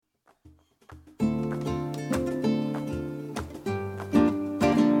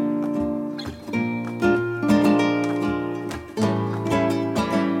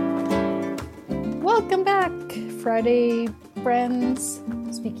Friday, friends.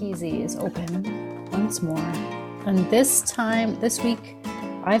 Speakeasy is open once more. And this week,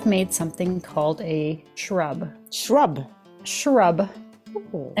 I've made something called a shrub. Shrub. Shrub.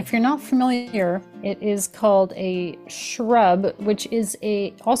 Ooh. If you're not familiar, it is called a shrub, which is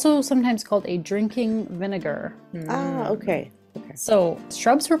also sometimes called a drinking vinegar. Ah, okay. So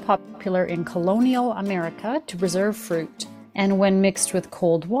shrubs were popular in colonial America to preserve fruit. And when mixed with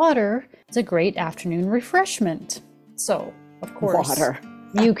cold water, it's a great afternoon refreshment. So, of course, Water.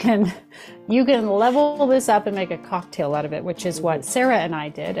 you can level this up and make a cocktail out of it, which is what Sarah and I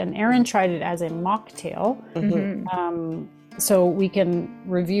did. And Erin tried it as a mocktail. So we can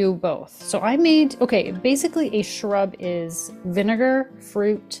review both. So I made, basically a shrub is vinegar,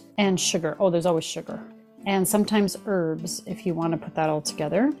 fruit, and sugar. Oh, there's always sugar. And sometimes herbs, if you want to put that all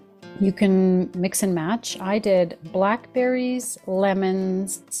together. You can mix and match. I did blackberries,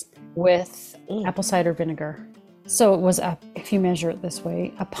 lemons with apple cider vinegar. So it was, if you measure it this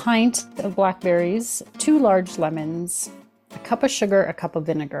way, a pint of blackberries, 2 large lemons, a cup of sugar, a cup of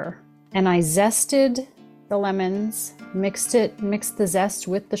vinegar. And I zested the lemons, mixed the zest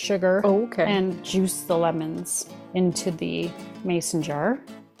with the sugar, and juiced the lemons into the mason jar.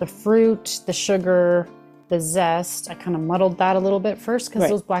 The fruit, the sugar, the zest, I kind of muddled that a little bit first because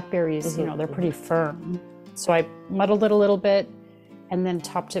those blackberries, they're pretty firm. So I muddled it a little bit and then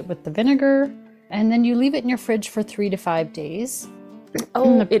topped it with the vinegar. And then you leave it in your fridge for 3 to 5 days.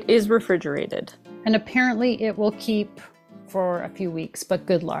 Oh, it is refrigerated. And apparently it will keep for a few weeks, but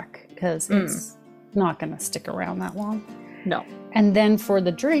good luck because it's not going to stick around that long. No. And then for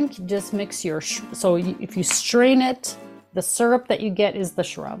the drink, you just mix if you strain it, the syrup that you get is the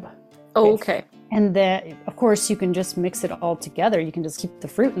shrub. Oh, okay. And then, of course, you can just mix it all together. You can just keep the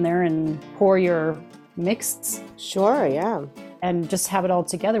fruit in there and pour your mixed. Sure, yeah. And just have it all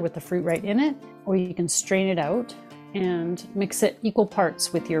together with the fruit right in it. Or you can strain it out and mix it equal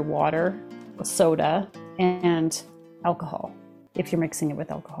parts with your water, soda, and alcohol, if you're mixing it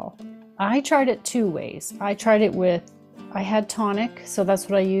with alcohol. I tried it 2 ways. I had tonic, so that's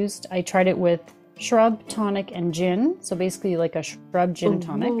what I used. I tried it with shrub, tonic, and gin. So basically like a shrub gin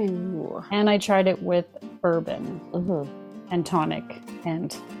tonic. Ooh. And I tried it with bourbon and tonic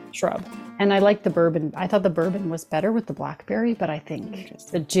and shrub. And I liked the bourbon. I thought the bourbon was better with the blackberry, but I think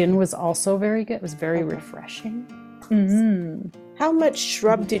the gin was also very good. It was very refreshing. How much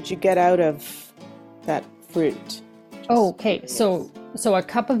shrub did you get out of that fruit? Okay, so a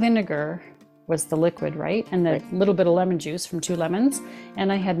cup of vinegar was the liquid, right? And the little bit of lemon juice from 2 lemons.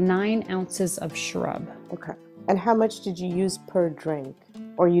 And I had 9 ounces of shrub. Okay. And how much did you use per drink?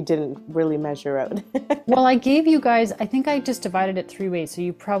 Or you didn't really measure out? Well, I gave you guys, I think I just divided it 3 ways. So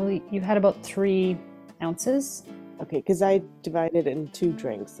you had about 3 ounces. Okay, because I divided it in 2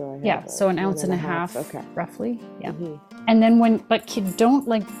 drinks. So an ounce and a half, roughly. Yeah. And then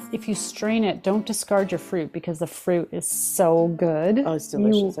if you strain it, don't discard your fruit because the fruit is so good. Oh, it's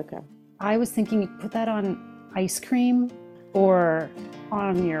delicious. Okay. I was thinking put that on ice cream or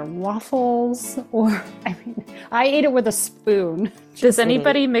on your waffles, I ate it with a spoon. Does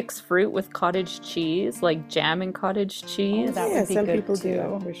anybody mix fruit with cottage cheese, like jam and cottage cheese? Oh, that would be some good people too. do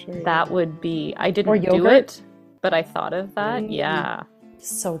that for sure. That would be, I didn't do yogurt? it, but I thought of that. Yeah.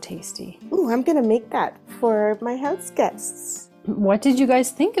 So tasty. Ooh, I'm gonna make that for my house guests. What did you guys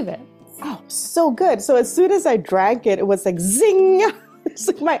think of it? Oh, so good. So as soon as I drank it, it was like zing! It's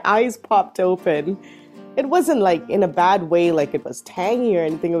like my eyes popped open. It wasn't like in a bad way, like it was tangy or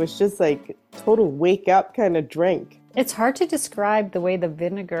anything. It was just like total wake up kind of drink. It's hard to describe the way the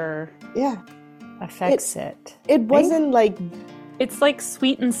vinegar affects it. It wasn't like... It's like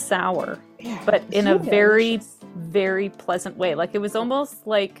sweet and sour, but in a very, very pleasant way. Like it was almost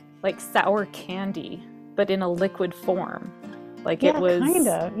like sour candy, but in a liquid form. Like it was... kind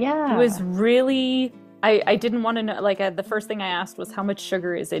of, yeah. It was really... I didn't want to know, the first thing I asked was how much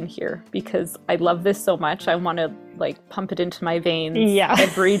sugar is in here because I love this so much. I want to pump it into my veins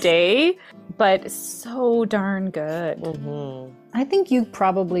every day, but so darn good. I think you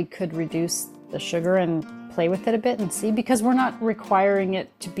probably could reduce the sugar and play with it a bit and see, because we're not requiring it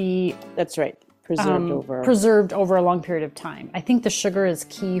to be... That's right. Preserved over a long period of time. I think the sugar is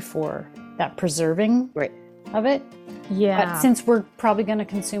key for that preserving of it. Yeah. But since we're probably going to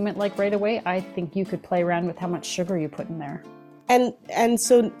consume it right away, I think you could play around with how much sugar you put in there. And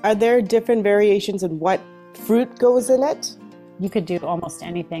so are there different variations in what fruit goes in it? You could do almost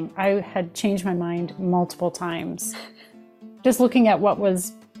anything. I had changed my mind multiple times. Just looking at what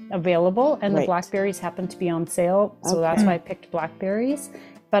was available, and the blackberries happened to be on sale, so that's why I picked blackberries.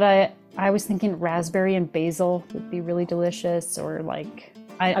 But I was thinking raspberry and basil would be really delicious, or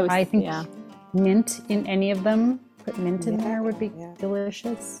I think mint in any of them. Put mint in there would be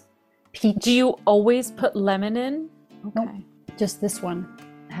delicious. Peach. Do you always put lemon in? Okay. Nope. Just this one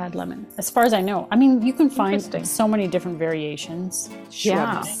had lemon. As far as I know. I mean, you can find so many different variations.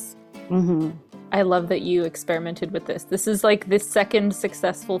 Shrubs. Yeah. I love that you experimented with this. This is like the second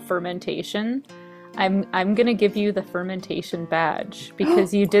successful fermentation. I'm gonna give you the fermentation badge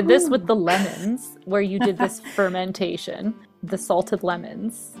because you did this with the lemons, where you did this fermentation, the salted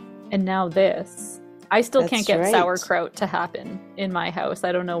lemons, and now this. I still can't get sauerkraut to happen in my house.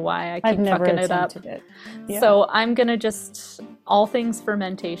 I don't know why. I keep fucking it up. Yeah. So I'm gonna just all things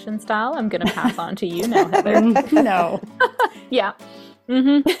fermentation style. I'm gonna pass on to you now, Heather. No. Yeah.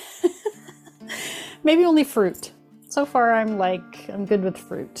 Maybe only fruit. So far, I'm good with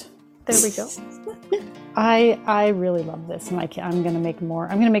fruit. There we go. I really love this, and I'm going to make more.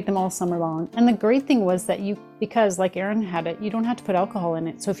 I'm going to make them all summer long. And the great thing was that because like Erin had it, you don't have to put alcohol in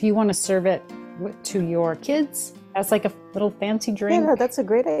it. So if you want to serve it to your kids as like a little fancy drink. Yeah, no, that's a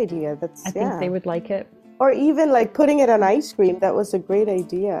great idea. I think they would like it. Or even like putting it on ice cream. That was a great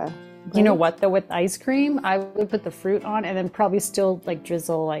idea. Right? You know what, though, with ice cream, I would put the fruit on and then probably still like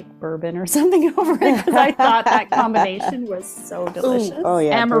drizzle like bourbon or something over it because I thought that combination was so delicious. Oh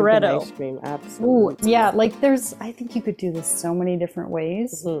yeah, amaretto ice cream, absolutely. Ooh, yeah, like I think you could do this so many different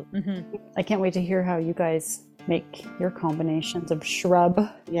ways. I can't wait to hear how you guys make your combinations of shrub.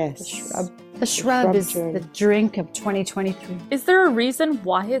 Yes. The shrub is the drink of 2023. Is there a reason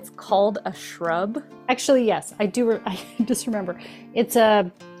why it's called a shrub? Actually, yes, I do. I just remember. It's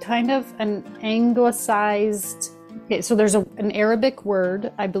a kind of an anglicized. Okay, so there's an Arabic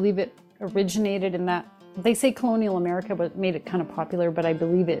word. I believe it originated in that. They say colonial America, but made it kind of popular. But I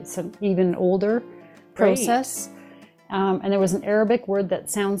believe it's an even older process. And there was an Arabic word that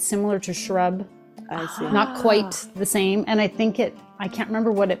sounds similar to shrub. I see. Not quite the same. And I think I can't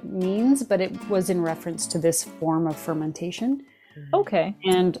remember what it means, but it was in reference to this form of fermentation. Okay.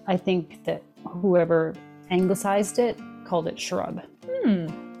 And I think that whoever anglicized it called it shrub.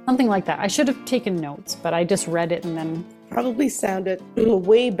 Something like that. I should have taken notes, but I just read it and then... Probably sounded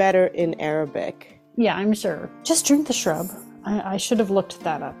way better in Arabic. Yeah, I'm sure. Just drink the shrub. I should have looked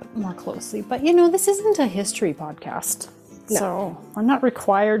that up more closely. But, this isn't a history podcast. No. So I'm not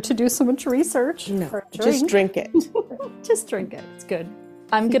required to do so much research. No, for a drink. Just drink it. Just drink it. It's good.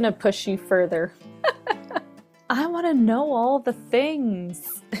 I'm going to push you further. I want to know all the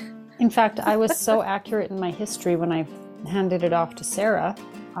things. In fact, I was so accurate in my history when I handed it off to Sarah.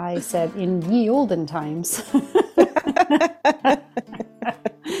 I said, in ye olden times.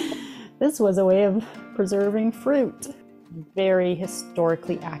 This was a way of preserving fruit. Very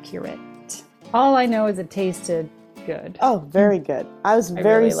historically accurate. All I know is it tasted good. Oh, very good. I was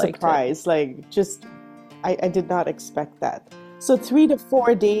very surprised. I did not expect that. So 3 to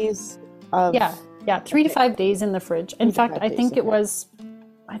 4 days of... Yeah, 3 to 5 days in the fridge. In fact, I think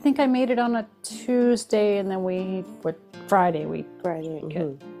I think I made it on a Tuesday and then Friday.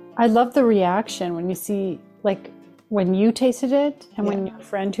 Friday. I love the reaction when you see, like, when you tasted it and when your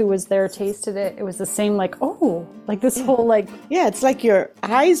friend who was there tasted it, it was the same, like, oh, like this whole, like... Yeah, it's like your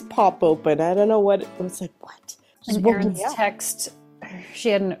eyes pop open. I don't know what... It was like, what? And Erin's text, she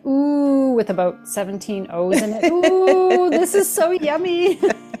had an ooh with about 17 O's in it. Ooh, this is so yummy.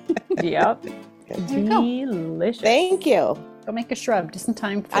 Yep. Delicious. Thank you. Go make a shrub just in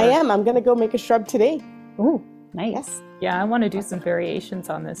time for... I am. I'm going to go make a shrub today. Ooh, nice. Yes. Yeah, I want to do some variations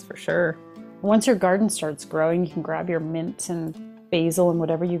on this for sure. Once your garden starts growing, you can grab your mint and basil and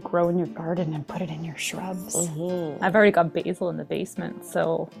whatever you grow in your garden and put it in your shrubs. I've already got basil in the basement,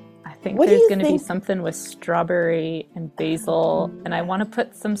 so I think there's going to be something with strawberry and basil, and I want to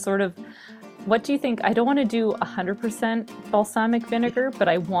put some sort of... What do you think? I don't want to do 100% balsamic vinegar, but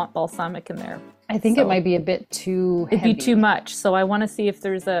I want balsamic in there. I think it might be a bit too heavy. It'd be too much. So I want to see if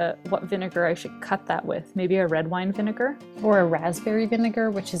there's what vinegar I should cut that with. Maybe a red wine vinegar? Or a raspberry vinegar,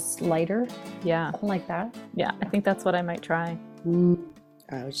 which is lighter. Yeah. Something like that. Yeah, I think that's what I might try.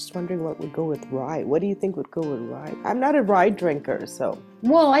 I was just wondering what would go with rye. What do you think would go with rye? I'm not a rye drinker, so...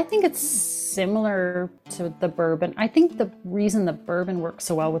 Well, I think it's similar to the bourbon. I think the reason the bourbon works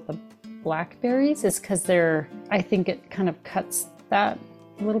so well with the blackberries is because I think it kind of cuts that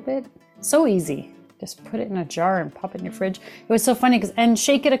a little bit. So easy. Just put it in a jar and pop it in your fridge. It was so funny and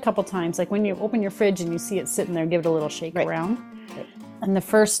shake it a couple times. Like when you open your fridge and you see it sitting there, give it a little shake around. Right. And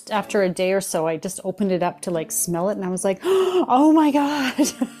after a day or so, I just opened it up to like smell it and I was like, oh my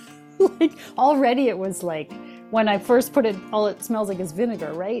God. Like already it was like, when I first put it, all it smells like is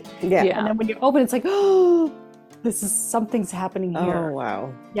vinegar, right? Yeah. And then when you open it, it's like, oh, something's happening here. Oh,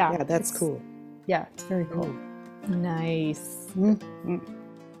 wow. Yeah. Yeah, that's cool. Yeah, it's very cool. Nice.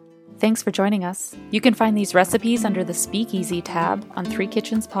 Thanks for joining us. You can find these recipes under the Speakeasy tab on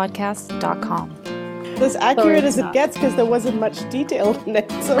threekitchenspodcast.com. As accurate as it gets because there wasn't much detail in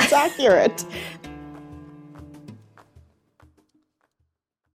it, so it's accurate.